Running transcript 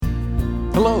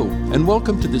Hello, and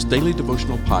welcome to this daily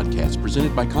devotional podcast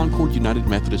presented by Concord United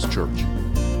Methodist Church.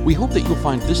 We hope that you'll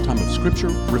find this time of scripture,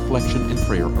 reflection, and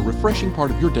prayer a refreshing part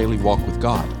of your daily walk with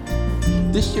God.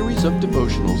 This series of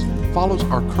devotionals follows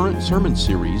our current sermon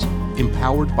series,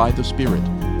 Empowered by the Spirit.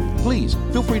 Please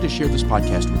feel free to share this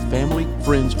podcast with family,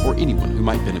 friends, or anyone who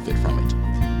might benefit from it.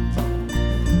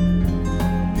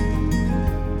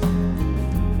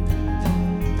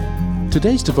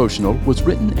 Today's devotional was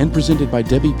written and presented by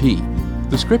Debbie P.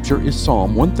 The scripture is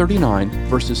Psalm 139,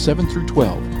 verses 7 through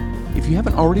 12. If you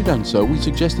haven't already done so, we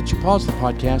suggest that you pause the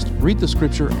podcast, read the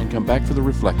scripture, and come back for the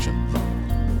reflection.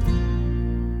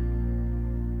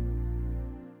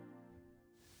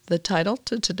 The title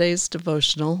to today's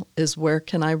devotional is Where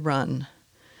Can I Run?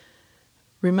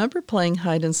 Remember playing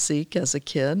hide and seek as a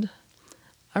kid?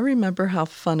 I remember how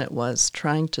fun it was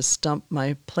trying to stump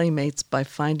my playmates by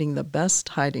finding the best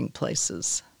hiding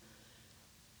places.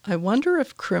 I wonder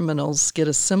if criminals get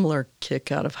a similar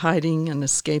kick out of hiding and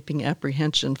escaping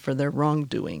apprehension for their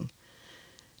wrongdoing.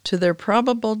 To their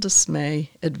probable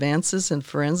dismay, advances in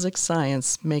forensic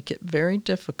science make it very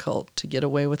difficult to get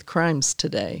away with crimes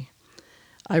today.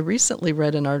 I recently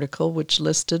read an article which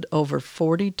listed over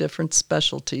 40 different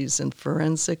specialties in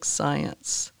forensic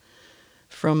science.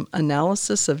 From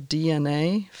analysis of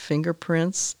DNA,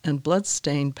 fingerprints, and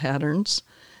bloodstain patterns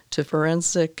to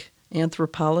forensic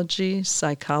anthropology,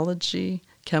 psychology,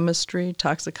 chemistry,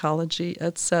 toxicology,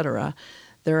 etc.,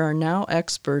 there are now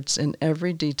experts in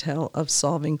every detail of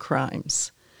solving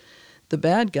crimes. The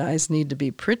bad guys need to be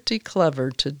pretty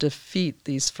clever to defeat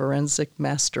these forensic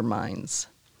masterminds.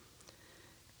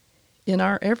 In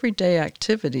our everyday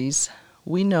activities,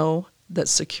 we know that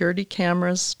security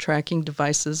cameras, tracking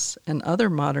devices, and other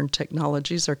modern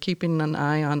technologies are keeping an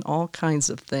eye on all kinds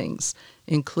of things,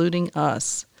 including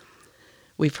us.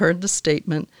 We've heard the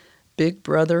statement, Big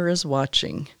Brother is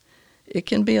watching. It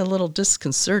can be a little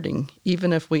disconcerting,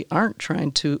 even if we aren't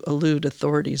trying to elude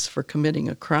authorities for committing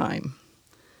a crime.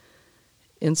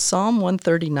 In Psalm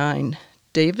 139,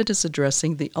 David is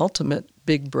addressing the ultimate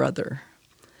Big Brother.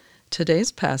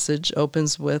 Today's passage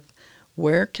opens with,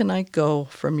 Where can I go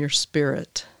from your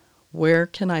spirit? Where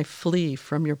can I flee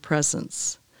from your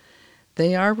presence?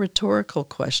 They are rhetorical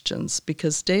questions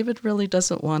because David really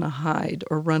doesn't want to hide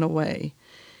or run away.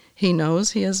 He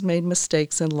knows he has made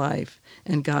mistakes in life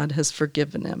and God has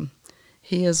forgiven him.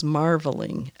 He is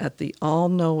marveling at the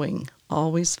all-knowing,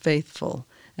 always faithful,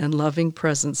 and loving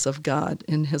presence of God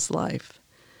in his life.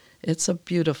 It's a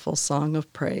beautiful song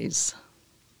of praise.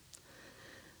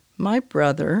 My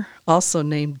brother, also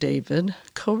named David,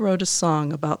 co-wrote a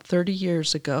song about 30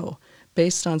 years ago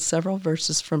based on several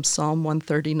verses from Psalm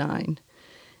 139.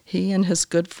 He and his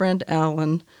good friend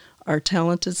Alan are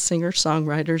talented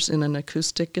singer-songwriters in an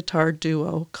acoustic guitar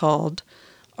duo called,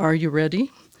 Are You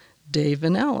Ready? Dave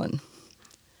and Alan.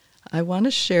 I want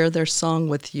to share their song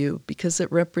with you because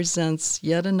it represents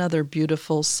yet another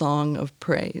beautiful song of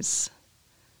praise.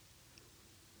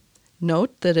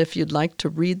 Note that if you'd like to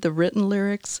read the written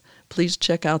lyrics, please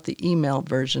check out the email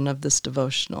version of this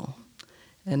devotional.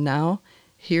 And now,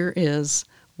 here is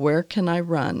Where Can I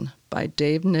Run by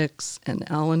Dave Nix and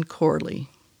Alan Corley.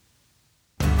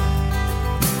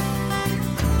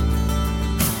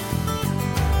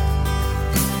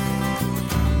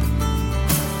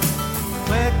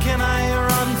 Where can I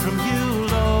run from you,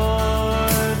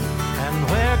 Lord? And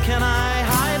where can I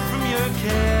hide from your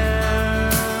care?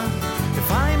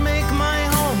 If I make my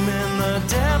home in the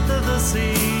depth of the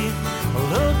sea,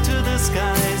 look to the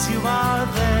skies, you are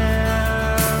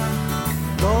there.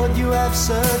 Lord, you have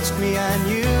searched me and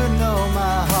you know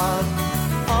my heart.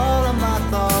 All of my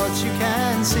thoughts you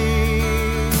can see.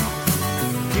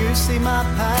 You see my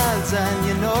paths and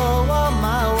you know all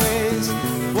my ways.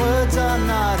 Words are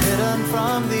not hidden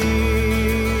from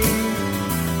thee.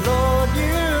 Lord,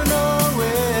 you know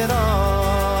it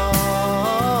all.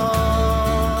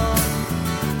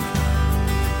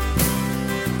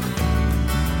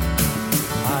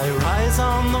 I rise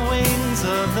on the wings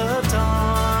of the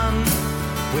dawn.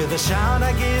 With a shout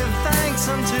I give thanks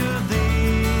unto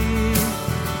thee.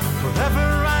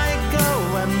 Wherever I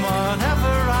go and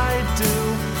whatever I do,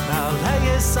 now lay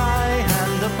a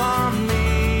hand upon me.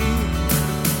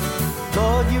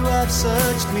 Lord, you have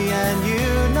searched me and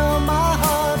you know my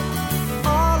heart.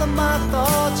 All of my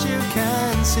thoughts you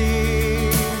can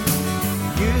see.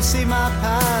 You see my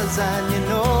paths and you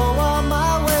know all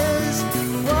my ways.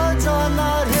 Words are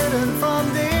not hidden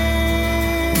from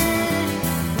thee.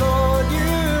 Lord,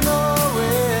 you know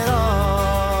it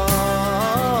all.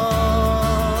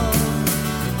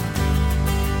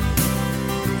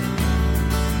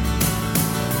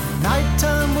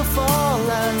 Nighttime will fall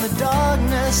and the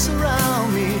darkness surround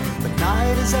but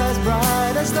night is as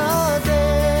bright as the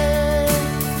day.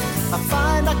 I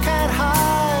find I can't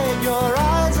hide, your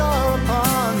eyes are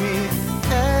upon me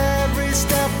every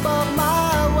step of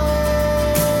my way.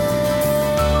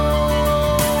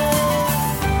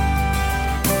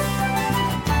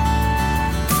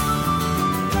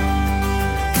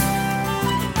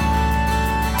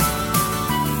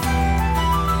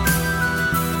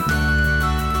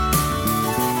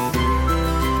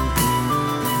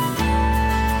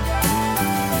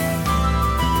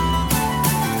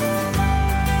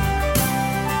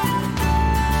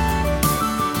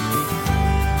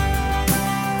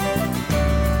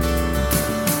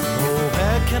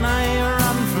 Can I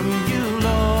run from you,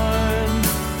 Lord?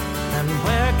 And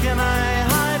where can I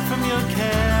hide from your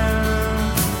care?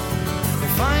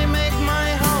 If I make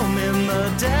my home in the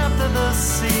depth of the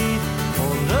sea,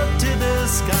 or look to the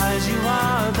skies, you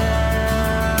are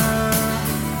there.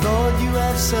 Lord, you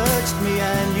have searched me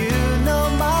and you know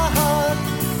my heart.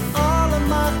 All of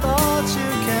my thoughts you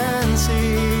can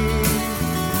see.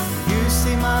 You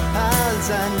see my paths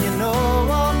and you know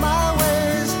all my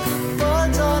ways.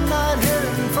 Words are not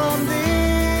hidden from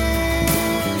thee.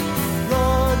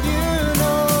 Lord, you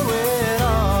know it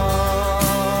all.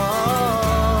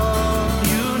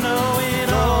 You know it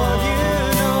Lord, all.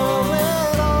 you know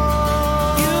it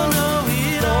all. You know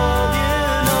it Lord,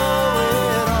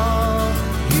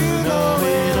 all. you know it all. You know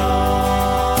it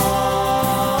all.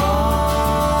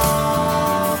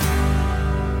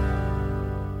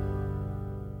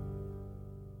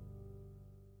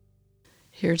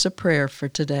 Here's a prayer for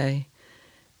today.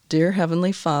 Dear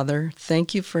Heavenly Father,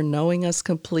 thank you for knowing us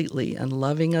completely and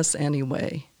loving us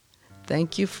anyway.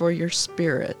 Thank you for your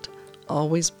Spirit,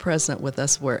 always present with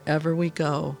us wherever we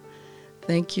go.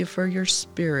 Thank you for your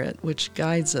Spirit, which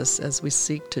guides us as we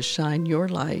seek to shine your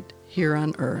light here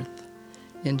on earth.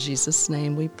 In Jesus'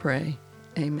 name we pray.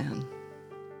 Amen.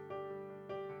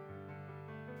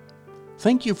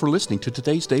 Thank you for listening to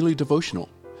today's daily devotional.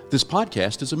 This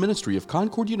podcast is a ministry of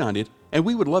Concord United, and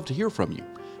we would love to hear from you.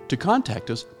 To contact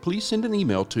us, please send an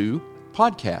email to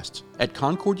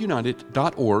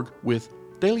podcasts@concordunited.org with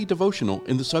Daily Devotional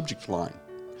in the subject line.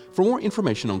 For more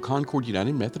information on Concord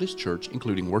United Methodist Church,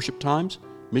 including worship times,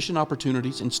 mission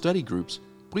opportunities, and study groups,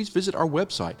 please visit our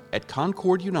website at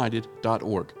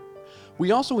concordunited.org.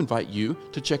 We also invite you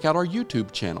to check out our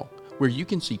YouTube channel, where you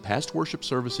can see past worship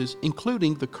services,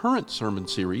 including the current sermon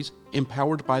series,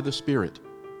 Empowered by the Spirit.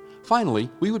 Finally,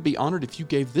 we would be honored if you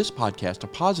gave this podcast a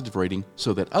positive rating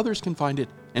so that others can find it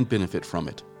and benefit from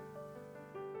it.